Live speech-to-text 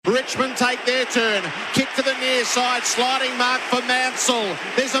Richmond take their turn. Kick to the near side. Sliding mark for Mansell.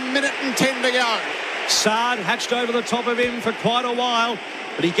 There's 1:10 to go. Sard hatched over the top of him for quite a while,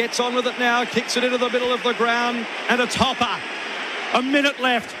 but he gets on with it now, kicks it into the middle of the ground, and it's Hopper. A minute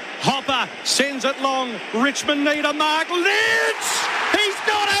left. Hopper sends it long. Richmond need a mark. Lynch! He's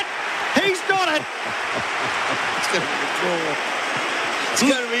got it! He's got it! It's going to be a draw. It's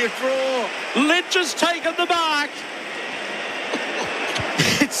going to be a draw. Lynch has taken the mark.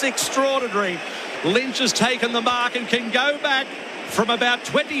 It's extraordinary. Lynch has taken the mark and can go back from about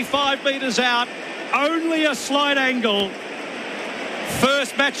 25 metres out. Only a slight angle.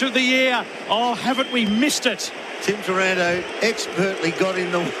 First match of the year. Oh, haven't we missed it? Tim Taranto expertly got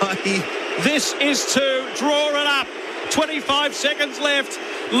in the way. This is to draw it up. 25 seconds left.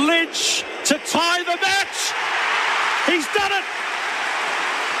 Lynch to tie the match. He's done it.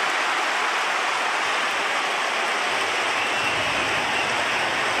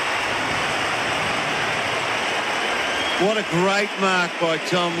 What a great mark by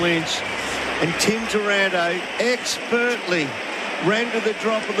Tom Lynch. And Tim Taranto expertly ran to the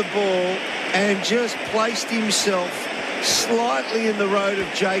drop of the ball and just placed himself slightly in the road of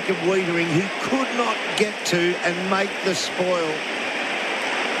Jacob Wiedering, who could not get to and make the spoil.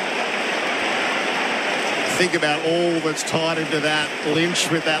 Think about all that's tied into that. Lynch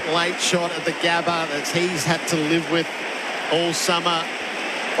with that late shot at the Gabba that he's had to live with all summer.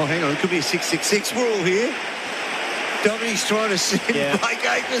 Oh, hang on, it could be a 6-6-6. We're all here. Dominic's trying to send Blake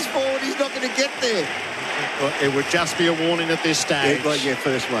Acres forward. He's not going to get there. It would just be a warning at this stage. Yeah,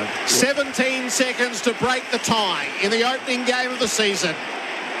 first one. 17 seconds to break the tie in the opening game of the season.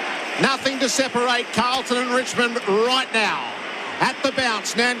 Nothing to separate Carlton and Richmond right now. At the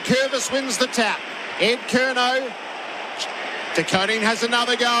bounce, Nankervis wins the tap. Ed Curnow. Decoding has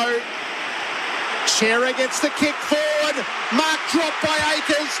another go. Shearer gets the kick forward. Mark dropped by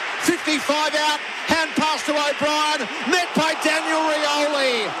Akers. 55 out. Hand pass to O'Brien. Met by Daniel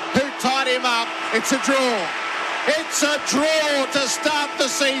Rioli, who tied him up. It's a draw. It's a draw to start the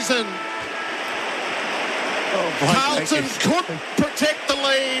season. Carlton couldn't protect the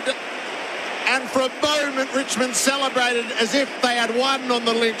lead. And for a moment, Richmond celebrated as if they had won on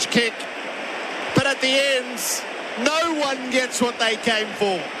the Lynch kick. But at the end, no one gets what they came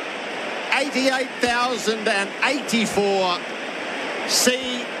for. 88,084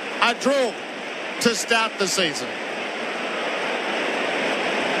 see a draw to start the season.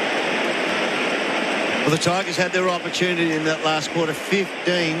 Well, the Tigers had their opportunity in that last quarter.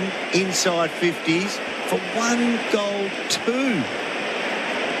 15 inside 50s for 1 goal, 2.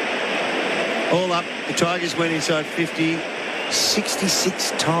 All up, the Tigers went inside 50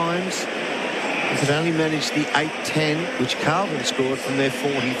 66 times. They could only manage the 8-10, which Carlton scored from their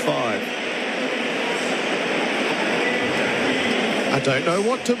 45. I don't know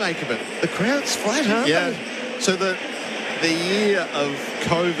what to make of it. The crowd's flat, aren't they? So the year of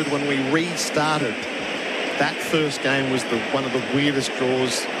COVID, when we restarted, that first game was one of the weirdest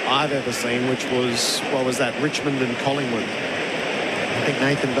draws I've ever seen, which was, what was that, Richmond and Collingwood. I think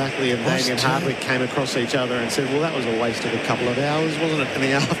Nathan Buckley and Damien Hardwick came across each other and said, well, that was a waste of a couple of hours, wasn't it, in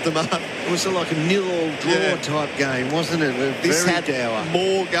the aftermath? It was like a nil-all draw type game, wasn't it? This had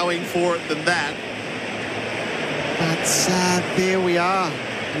more going for it than that. But there we are.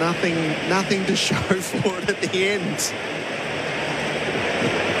 Nothing to show for it at the end.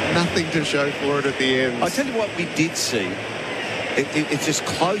 Nothing to show for it at the end. I tell you what we did see. It's as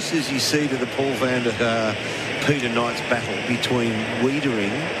close as you see to the Paul van der Peter Knight's battle between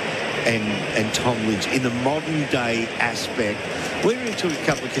Wiedering and Tom Lynch in the modern day aspect. Wiedering took a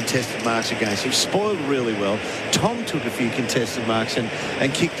couple of contested marks against him, spoiled really well. Tom took a few contested marks and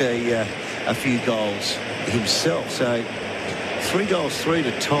kicked a few goals himself. So 3 goals, 3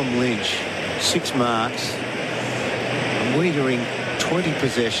 to Tom Lynch, 6 marks. And Wiedering 20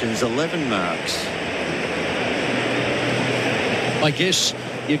 possessions, 11 marks. I guess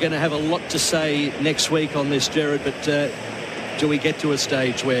you're going to have a lot to say next week on this, Jared, but do we get to a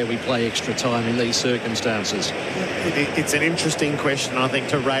stage where we play extra time in these circumstances? It's an interesting question, I think,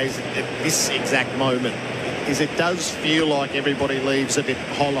 to raise at this exact moment, is it does feel like everybody leaves a bit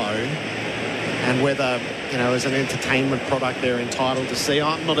hollow, and whether, as an entertainment product they're entitled to see.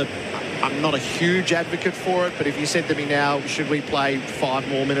 I'm not a huge advocate for it, but if you said to me now, should we play 5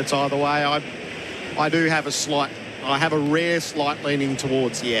 more minutes either way, I do have I have a rare slight leaning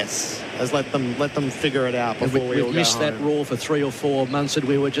towards yes. As let them figure it out before we all go home. We missed that roar for 3 or 4 months, and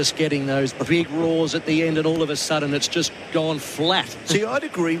we were just getting those big roars at the end, and all of a sudden it's just gone flat. See, I'd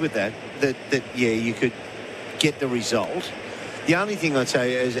agree with that yeah, you could get the result. The only thing I'd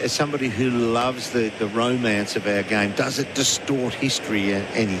say, as somebody who loves the romance of our game, does it distort history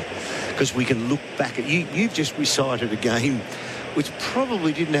any? Because we can look back at you've just recited a game which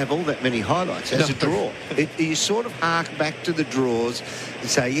probably didn't have all that many highlights as a draw. You sort of hark back to the draws and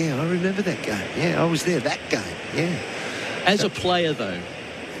say, yeah, I remember that game. Yeah, I was there that game. Yeah. As a player, though,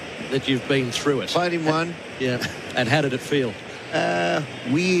 that you've been through it. Played in one. Yeah. And how did it feel?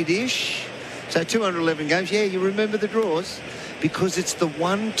 Weirdish. So 211 games. Yeah, you remember the draws because it's the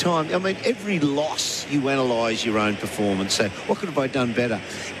one time. I mean, every loss you analyse your own performance. So what could have I done better?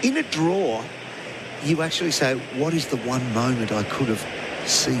 In a draw, you actually say, what is the one moment I could have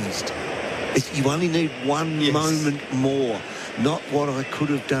seized? You only need one moment more, not what I could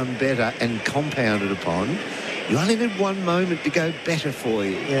have done better and compounded upon. You only need one moment to go better for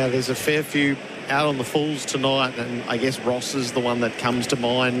you. Yeah, there's a fair few out on the Fulls tonight, and I guess Ross is the one that comes to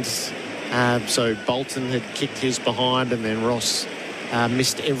mind. So Bolton had kicked his behind, and then Ross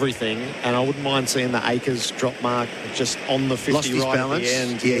missed everything, and I wouldn't mind seeing the Akers drop mark just on the 50. Lost his right balance. At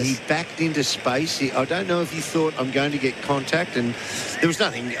the end. Yeah, he backed into space. I don't know if he thought I'm going to get contact, and there was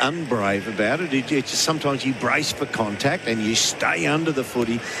nothing unbrave about it. It's just sometimes you brace for contact and you stay under the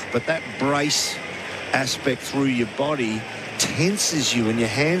footy, but that brace aspect through your body tenses you and your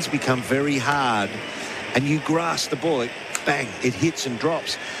hands become very hard and you grasp the ball. Bang, it hits and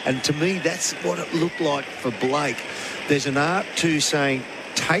drops. And to me, that's what it looked like for Blake. There's an art to saying,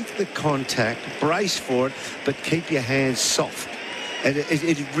 take the contact, brace for it, but keep your hands soft. And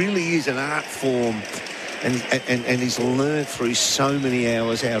it really is an art form. And he's learned through so many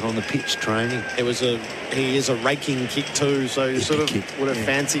hours out on the pitch training. He is a raking kick too, so you sort of would have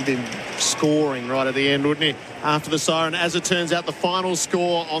fancied him scoring right at the end, wouldn't he? After the siren, as it turns out, the final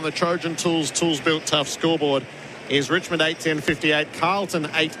score on the Trojan Tools Built Tough scoreboard is Richmond 8-10-58, Carlton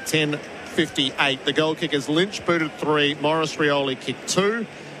 8-10-58. The goal kickers, Lynch booted 3, Morris Rioli kicked 2,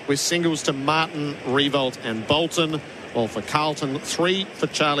 with singles to Martin, Revolt and Bolton. While for Carlton, 3 for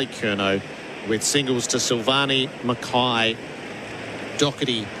Charlie Curnow, with singles to Silvani, Mackay,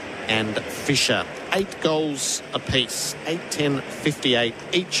 Doherty and Fisher. 8 goals apiece, 8-10-58,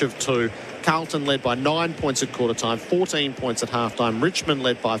 each of 2. Carlton led by 9 points at quarter time, 14 points at half time. Richmond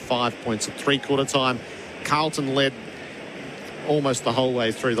led by 5 points at three-quarter time. Carlton led almost the whole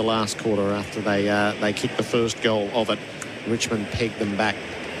way through the last quarter after they kicked the first goal of it. Richmond pegged them back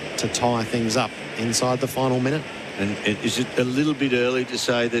to tie things up inside the final minute. And is it a little bit early to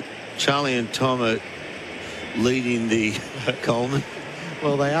say that Charlie and Tom are leading the Coleman?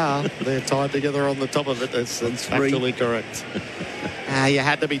 Well, they are. They're tied together on the top of it. That's factually correct. You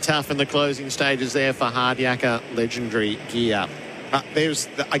had to be tough in the closing stages there for Hardyacker legendary gear.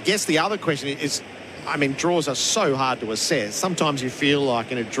 I guess the other question is, I mean, draws are so hard to assess. Sometimes you feel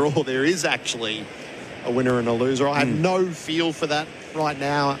like in a draw there is actually a winner and a loser. I have no feel for that right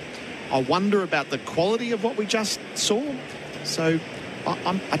now. I wonder about the quality of what we just saw. So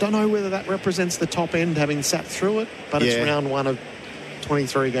I don't know whether that represents the top end, having sat through it, but it's round one of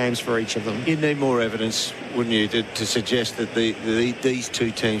 23 games for each of them. You'd need more evidence, wouldn't you, to suggest that these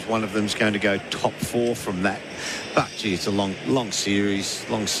two teams, one of them's going to go top 4 from that. But, gee, it's a long series,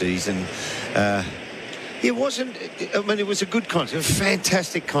 long season. It wasn't, I mean, it was a good contest, a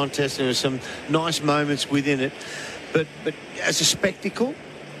fantastic contest. There were some nice moments within it. But as a spectacle,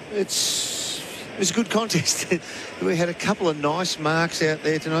 it was a good contest. We had a couple of nice marks out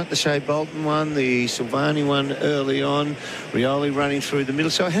there tonight. The Shea Bolton one, the Silvani one early on, Rioli running through the middle.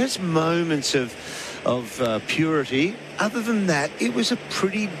 So it has moments of purity. Other than that, it was a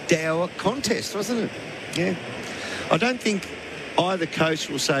pretty dour contest, wasn't it? Yeah. I don't think either coach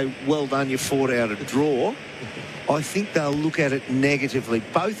will say, well done, you fought out a draw. I think they'll look at it negatively.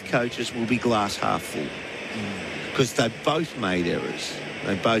 Both coaches will be glass half full because they both made errors.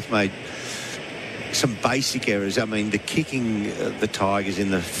 They both made some basic errors. I mean, the kicking the Tigers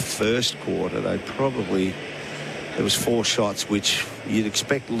in the first quarter, there was 4 shots, which you'd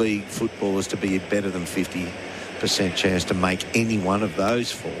expect league footballers to be better than 50% chance to make any one of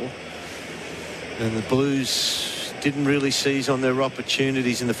those 4. And the Blues didn't really seize on their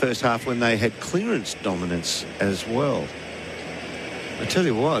opportunities in the first half when they had clearance dominance as well. I tell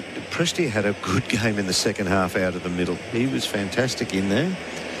you what, Prestia had a good game in the second half out of the middle. He was fantastic in there.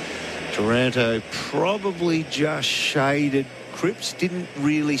 Taranto probably just shaded Cripps. Didn't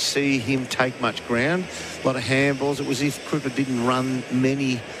really see him take much ground. A lot of handballs. It was as if Cripps didn't run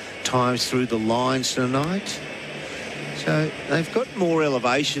many times through the lines tonight. So they've got more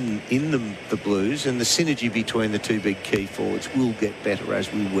elevation in them, the Blues, and the synergy between the two big key forwards will get better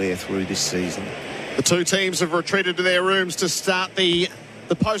as we wear through this season. The two teams have retreated to their rooms to start the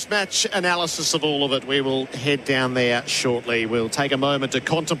the post-match analysis of all of it. We will head down there shortly. We'll take a moment to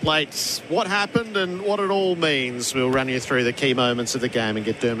contemplate what happened and what it all means. We'll run you through the key moments of the game and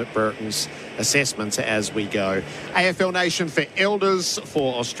get Dermot Burton's assessments as we go. AFL Nation for Elders,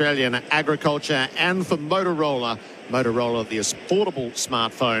 for Australian Agriculture, and for Motorola. Motorola, the affordable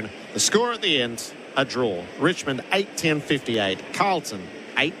smartphone. The score at the end, a draw. Richmond 8-10-58. Carlton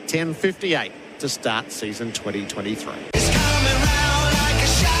 8-10-58 to start season 2023.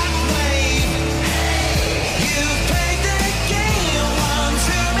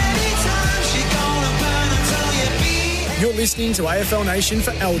 You're listening to AFL Nation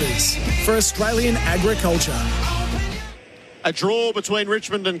for Elders, for Australian Agriculture. A draw between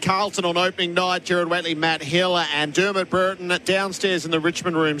Richmond and Carlton on opening night. Gerard Whateley, Matt Hill and Dermot Burton downstairs in the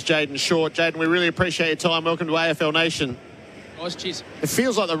Richmond rooms. Jaden Short. Jaden, we really appreciate your time. Welcome to AFL Nation. Guys, cheers. It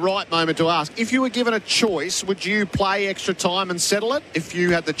feels like the right moment to ask. If you were given a choice, would you play extra time and settle it if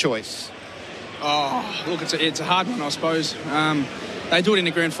you had the choice? Oh, look, it's a hard one, I suppose. They do it in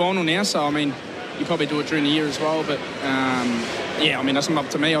the grand final now, so, I mean, you probably do it during the year as well. But, yeah, I mean, that's not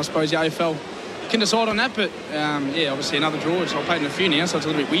up to me. I suppose the AFL can decide on that, but yeah, obviously another draw, so I've played in a few now, so it's a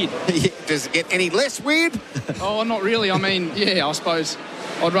little bit weird. Does it get any less weird? Oh, not really. I mean, yeah, I suppose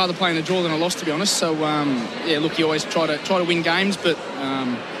I'd rather play in a draw than a loss, to be honest. So yeah, look, you always try to win games, but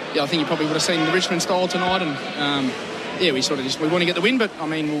yeah, I think you probably would have seen the Richmond style tonight, and yeah, we we want to get the win, but I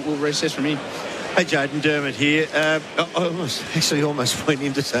mean, we'll reassess from here. Hey, Jaden, Dermot here. I almost went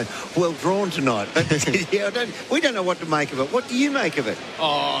into saying, well drawn tonight. But yeah, we don't know what to make of it. What do you make of it?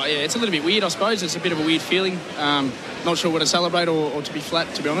 Oh, yeah, it's a little bit weird, I suppose. It's a bit of a weird feeling. Not sure whether to celebrate or to be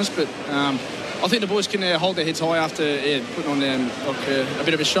flat, to be honest. But I think the boys can hold their heads high after putting on a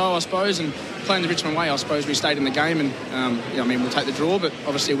bit of a show, I suppose, and playing the Richmond way. I suppose we stayed in the game, and yeah, I mean, we'll take the draw, but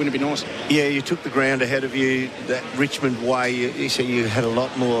obviously it wouldn't be nice. Yeah, you took the ground ahead of you. That Richmond way, you said you had a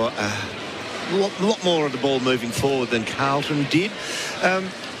lot more of the ball moving forward than Carlton did.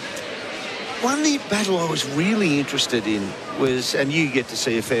 One battle I was really interested in was, and you get to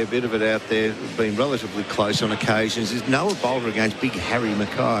see a fair bit of it out there, being relatively close on occasions, is Noah Bolter against big Harry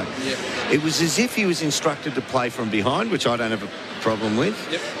Mackay. Yep. It was as if he was instructed to play from behind, which I don't have a problem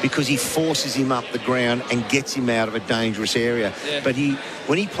with, yep, because he forces him up the ground and gets him out of a dangerous area. Yeah. But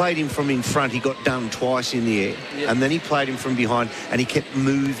when he played him from in front, he got done twice in the air. Yep. And then he played him from behind and he kept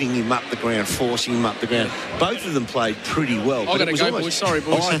moving him up the ground, forcing him up the ground. Both of them played pretty well. I've got to go, boys. Sorry,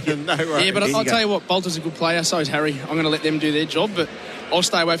 boys. No worries. Yeah, but I'll tell you what, Bolter's a good player, so is Harry. I'm going to let them do their job, but I'll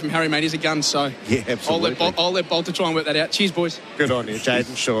stay away from Harry, mate. He's a gun, so yeah, absolutely. I'll let Bolter try and work that out. Cheers, boys. Good on you,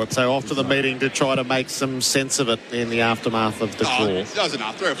 Jaden Short. So off to the meeting to try to make some sense of it in the aftermath of the draw. That was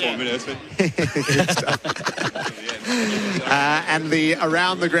enough, 3 or 4 minutes. But... and the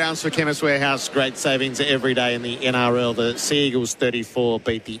around the grounds for Chemist Warehouse, great savings every day in the NRL. The Sea Eagles 34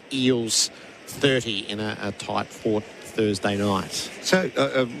 beat the Eels 30 in a tight fought Thursday night.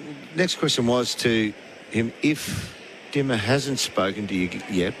 So next question was to him, if Dimmer hasn't spoken to you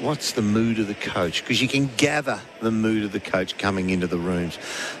yet, what's the mood of the coach? Because you can gather the mood of the coach coming into the rooms.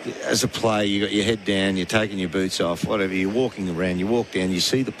 As a player, you got your head down, you're taking your boots off, whatever, you're walking around, you walk down, you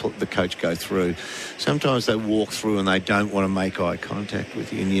see the coach go through. Sometimes they walk through and they don't want to make eye contact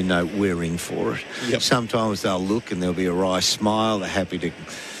with you, and you know we're in for it. Yep. Sometimes they'll look and there'll be a wry smile, they're happy to...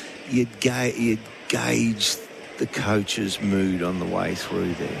 You'd gauge the coach's mood on the way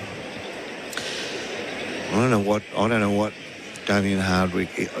through there. I don't know what Damien Hardwick,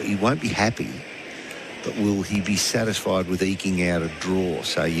 he won't be happy, but will he be satisfied with eking out a draw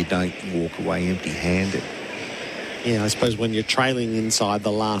so you don't walk away empty-handed? Yeah, I suppose when you're trailing inside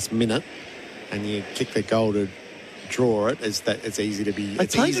the last minute and you kick the goal to draw it, it's easy to be... They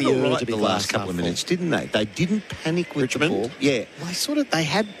played it all right to be the last couple of minutes, didn't they? They didn't panic with Richmond? the ball. Yeah. Well, they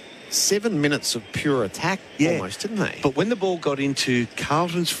had 7 minutes of pure attack almost, didn't they? But when the ball got into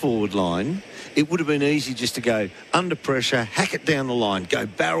Carlton's forward line, it would have been easy just to go under pressure, hack it down the line, go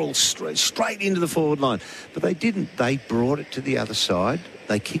barrel straight into the forward line. But they didn't. They brought it to the other side.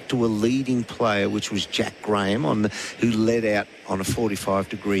 They kicked to a leading player, which was Jack Graham, who led out on a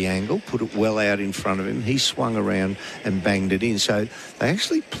 45-degree angle, put it well out in front of him. He swung around and banged it in. So they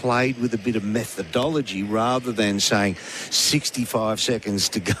actually played with a bit of methodology rather than saying 65 seconds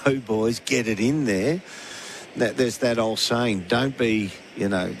to go, boys, get it in there. There's that old saying, don't be,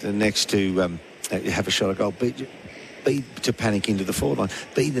 the next to have a shot at goal, be to panic into the forward line,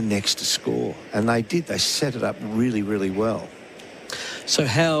 be the next to score. And they did. They set it up really, really well. So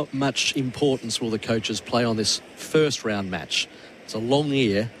how much importance will the coaches play on this first round match? It's a long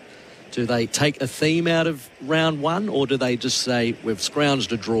year. Do they take a theme out of round one, or do they just say, we've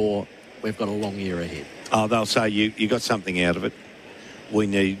scrounged a draw, we've got a long year ahead? Oh, they'll say you got something out of it. we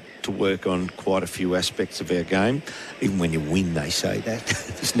need to work on quite a few aspects of our game. Even when you win, they say that.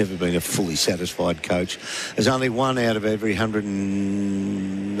 There's never been a fully satisfied coach. There's only one out of every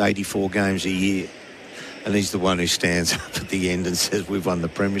 184 games a year. And he's the one who stands up at the end and says, we've won the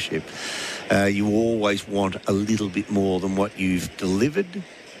premiership. You always want a little bit more than what you've delivered.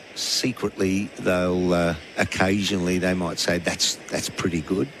 Secretly, they'll occasionally they might say that's pretty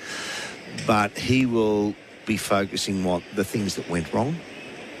good. But he will be focusing on the things that went wrong.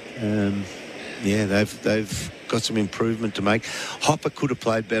 They've got some improvement to make. Hopper could have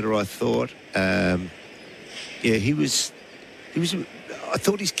played better, I thought. He was. I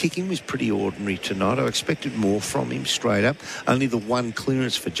thought his kicking was pretty ordinary tonight. I expected more from him straight up. Only the one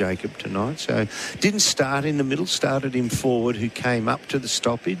clearance for Jacob tonight. So didn't start in the middle, started him forward, who came up to the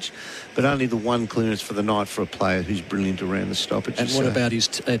stoppage, but only the one clearance for the night for a player who's brilliant around the stoppage. And what about his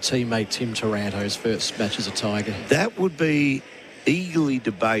teammate Tim Taranto's first match as a Tiger? That would be eagerly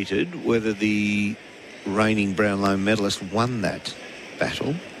debated whether the reigning Brownlow medalist won that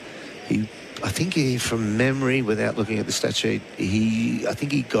battle. I think from memory, without looking at the stat sheet, I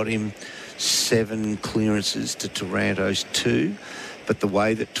think he got him 7 clearances to Taranto's 2. But the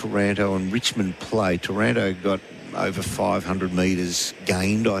way that Taranto and Richmond play, Taranto got over 500 metres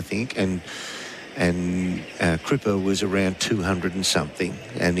gained, I think, and Cripper was around 200 and something,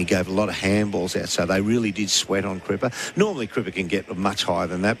 and he gave a lot of handballs out, so they really did sweat on Cripper. Normally Cripper can get much higher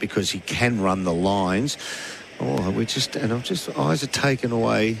than that because he can run the lines. Eyes are taken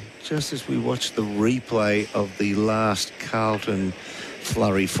away just as we watch the replay of the last Carlton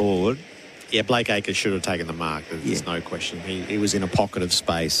flurry forward. Yeah, Blake Acres should have taken the mark. There's no question. He was in a pocket of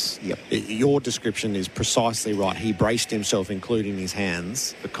space. Yep. Your description is precisely right. He braced himself, including his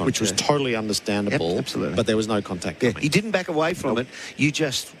hands, which was totally understandable. Yep, absolutely. But there was no contact coming. He didn't back away from it. You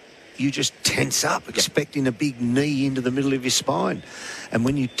just tense up, expecting a big knee into the middle of your spine. And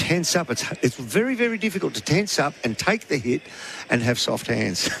when you tense up, it's very, very difficult to tense up and take the hit and have soft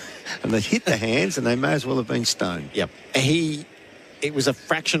hands. And they hit the hands, and they may as well have been stone. Yep. It was a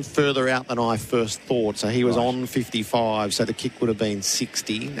fraction further out than I first thought. So he was on 55, so the kick would have been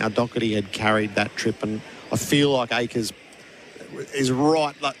 60. Now, Doherty had carried that trip, and I feel like Acres is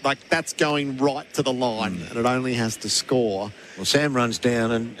right, like that's going right to the line, and it only has to score. Well, Sam runs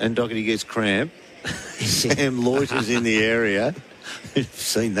down and Doherty gets cramp. Sam loiters in the area. I've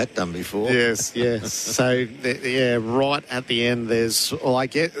seen that done before. Yes. So, right at the end,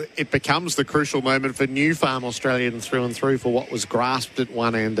 it becomes the crucial moment for New Farm Australian through and through for what was grasped at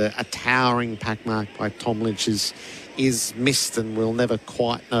one end. A towering pack mark by Tom Lynch is missed, and we'll never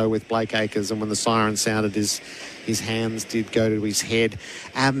quite know with Blake Acres. And when the siren sounded, his hands did go to his head.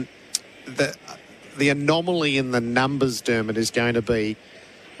 The anomaly in the numbers, Dermot, is going to be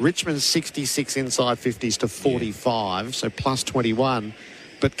Richmond's 66 inside 50s to 45, so plus 21.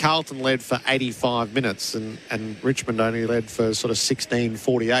 But Carlton led for 85 minutes and Richmond only led for sort of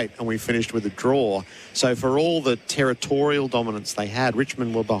 16:48, and we finished with a draw. So for all the territorial dominance they had,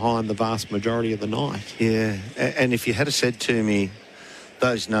 Richmond were behind the vast majority of the night. Yeah, and if you had said to me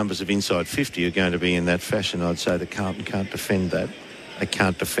those numbers of inside 50 are going to be in that fashion, I'd say that Carlton can't defend that. They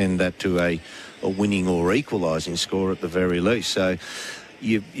can't defend that to a winning or equalising score at the very least. So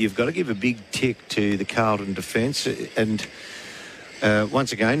you've got to give a big tick to the Carlton defence. And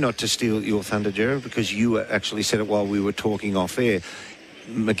once again, not to steal your thunder, Gerard, because you actually said it while we were talking off air,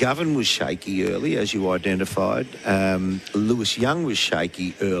 McGovern was shaky early, as you identified. Lewis Young was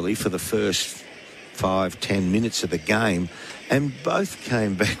shaky early for the first 5-10 minutes of the game, and both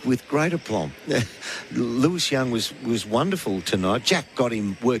came back with great aplomb. Lewis Young was wonderful tonight. Jack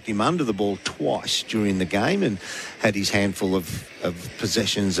worked him under the ball twice during the game and had his handful of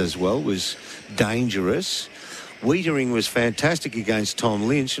possessions as well, was dangerous. Wiedering was fantastic against Tom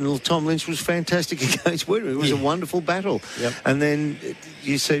Lynch, and Tom Lynch was fantastic against Wiedering. It was a wonderful battle. Yep. And then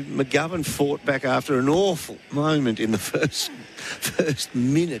you see McGovern fought back after an awful moment in the first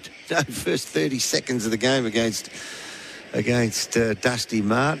 30 seconds of the game against Dusty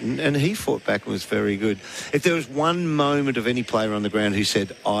Martin, and he fought back and was very good. If there was one moment of any player on the ground who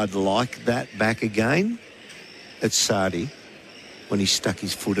said, I'd like that back again, it's Sardi, when he stuck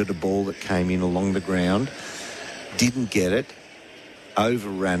his foot at a ball that came in along the ground, didn't get it,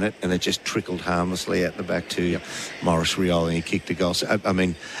 overran it, and it just trickled harmlessly out the back to Maurice Rioli, and he kicked a goal. So, I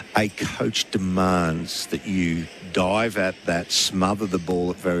mean, a coach demands that you dive at that, smother the ball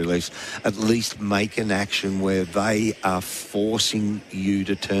at very least, at least make an action where they are forcing you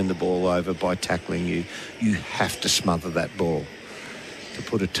to turn the ball over by tackling you. You have to smother that ball. To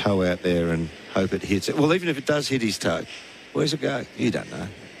put a toe out there and hope it hits it. Well, even if it does hit his toe, where's it go? You don't know.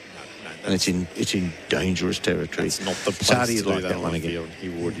 and it's in dangerous territory. It's not the place Sardi to would like do that on one the again. field. He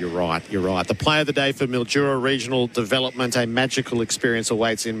would. You're right. The player of the day for Mildura Regional Development, a magical experience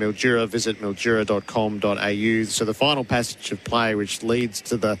awaits in Mildura. Visit mildura.com.au. So the final passage of play, which leads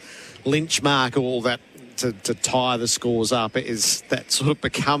to the Lynch mark, all that to tie the scores up, is that sort of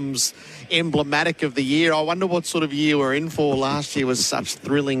becomes emblematic of the year. I wonder what sort of year we're in for. Last year was such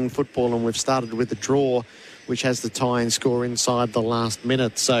thrilling football, and we've started with a draw, which has the tie-in score inside the last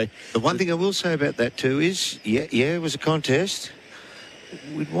minute. So The one thing I will say about that too is, it was a contest.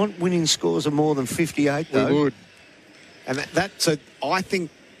 We'd want winning scores of more than 58, though. we would. And so I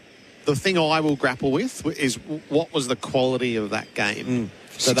think the thing I will grapple with is what was the quality of that game.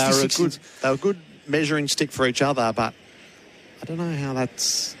 So they were a good measuring stick for each other, but I don't know how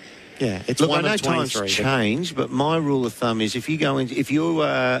that's... Yeah, it's Look, I one know of times 23. change, but my rule of thumb is if you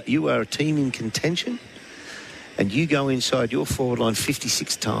are a team in contention and you go inside your forward line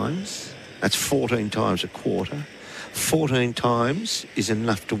 56 times, that's 14 times a quarter. 14 times is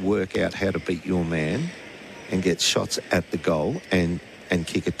enough to work out how to beat your man and get shots at the goal and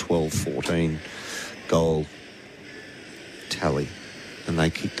kick a 12-14 goal tally. And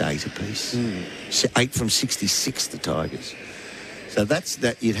they kicked 8 apiece. 8 from 66, the Tigers. So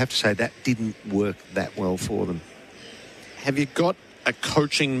you'd have to say that didn't work that well for them. Have you got a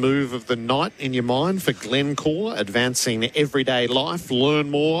coaching move of the night in your mind for Glencore, advancing everyday life? Learn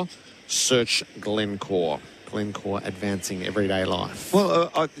more, search Glencore. Glencore advancing everyday life.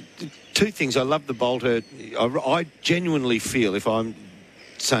 Well, two things. I love the Bolter. I genuinely feel, if I'm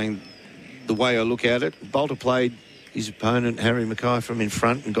saying the way I look at it, Bolter played his opponent, Harry Mackay, from in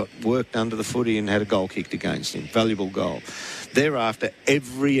front and got worked under the footy and had a goal kicked against him. Valuable goal. Thereafter,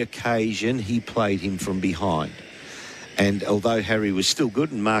 every occasion he played him from behind. And although Harry was still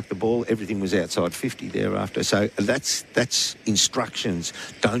good and marked the ball, everything was outside 50 thereafter. So that's instructions.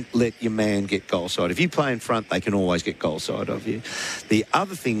 Don't let your man get goal side. If you play in front, they can always get goal side of you. The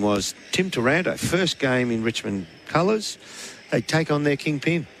other thing was Tim Taranto, first game in Richmond colours, they take on their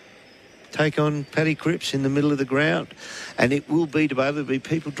kingpin. Take on Paddy Cripps in the middle of the ground. And it will be debated. There'll be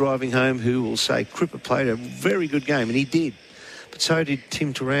people driving home who will say Cripper played a very good game, and he did. But so did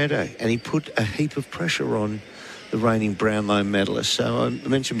Tim Taranto, and he put a heap of pressure on the reigning Brownlow medalist. So I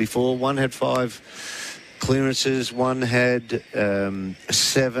mentioned before, one had 5 clearances, one had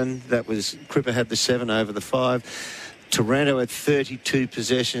 7. That was Cripper had the 7 over the 5. Taranto had 32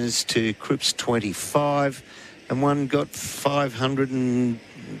 possessions to Cripps 25, and one got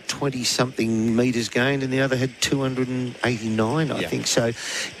 520-something metres gained, and the other had 289, I think. So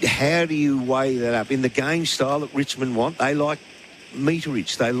how do you weigh that up? In the game style that Richmond want, they like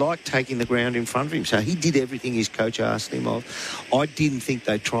meterage. They like taking the ground in front of him. So he did everything his coach asked him of. I didn't think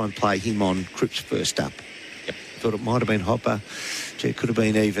they'd try and play him on Cripps first up. Thought it might have been Hopper. It could have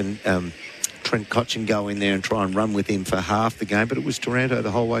been even Trent Cotchin go in there and try and run with him for half the game, but it was Taranto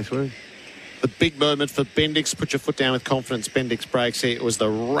the whole way through. The big moment for Bendix. Put your foot down with confidence. Bendix breaks it. It was the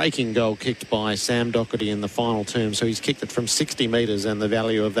raking goal kicked by Sam Doherty in the final term. So he's kicked it from 60 metres, and the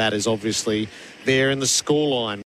value of that is obviously there in the scoreline.